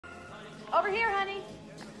Over here, honey.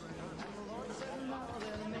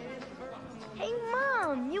 Hey,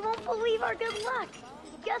 Mom, you won't believe our good luck.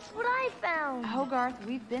 Guess what I found? Hogarth,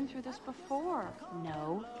 we've been through this before.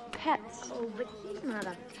 No pets. Oh, but he's not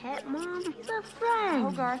a pet, Mom. He's a friend.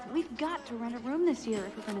 Hogarth, we've got to rent a room this year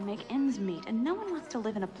if we're going to make ends meet, and no one wants to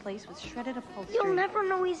live in a place with shredded upholstery. You'll never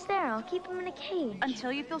know he's there. I'll keep him in a cage.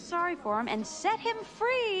 Until you feel sorry for him and set him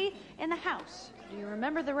free in the house. Do you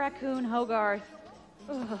remember the raccoon, Hogarth?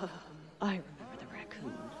 Ugh, I remember the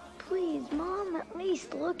raccoon. Please, Mom, at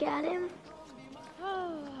least look at him.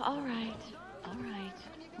 Oh, all right. All right.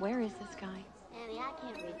 Where is this guy? Annie, I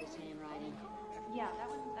can't read this handwriting. Yeah, that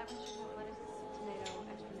one should have lettuce, tomato,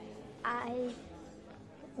 extra mayo. I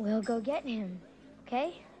will go get him,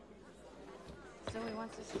 okay? So he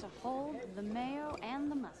wants us to hold the mayo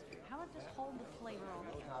and the mustard. How about just hold the flavor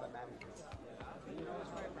only?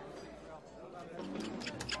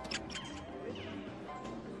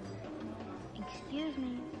 Excuse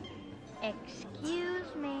me.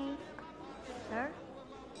 Excuse me. Sir?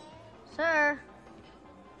 Sir?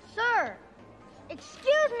 Sir!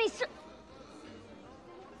 Excuse me, sir!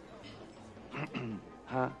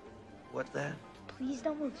 Huh? What's that? Please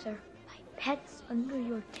don't move, sir. My pet's under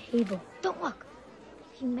your table. Don't look.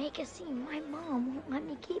 If you make a scene, my mom won't let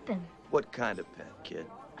me keep him. What kind of pet, kid?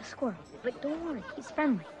 A squirrel. But don't worry, he's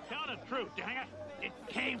friendly. Tell the truth, dang it. It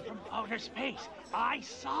came from outer space. I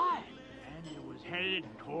saw it. And it was headed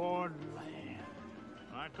toward land.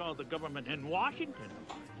 I called the government in Washington.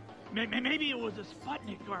 Maybe it was a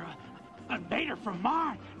Sputnik or an invader from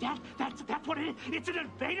Mars. That's what it is. It's an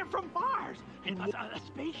invader from Mars. A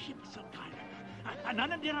spaceship of some kind. An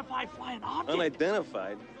unidentified flying object.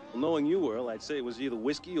 Unidentified? Well, knowing you, Earl, I'd say it was either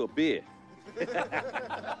whiskey or beer.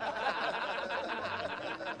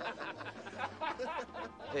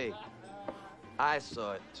 Hey, I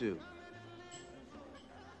saw it too.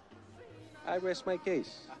 I rest my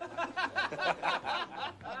case.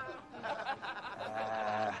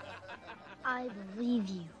 I believe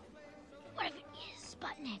you. What if it is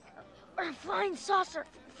Sputnik? Or a flying saucer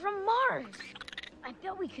from Mars? I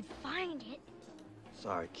bet we could find it.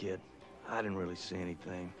 Sorry, kid. I didn't really see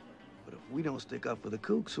anything. But if we don't stick up for the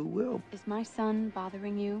kooks, who will? Is my son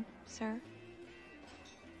bothering you, sir?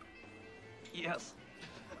 Yes.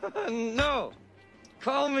 No!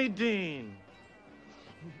 Call me Dean.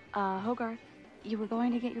 Hogarth, you were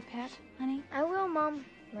going to get your pet, honey? I will, Mom.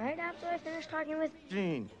 Right after I finish talking with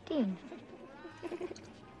Dean. Dean.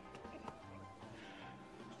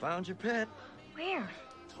 Found your pet. Where?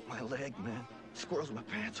 It's up my leg, man. Squirrels in my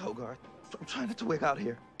pants, Hogarth. I'm trying not to wig out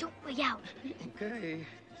here. Don't wig out. Okay.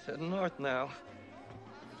 It's heading north now.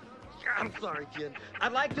 I'm sorry, kid.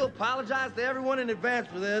 I'd like to apologize to everyone in advance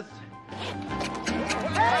for this.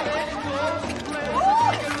 Hey!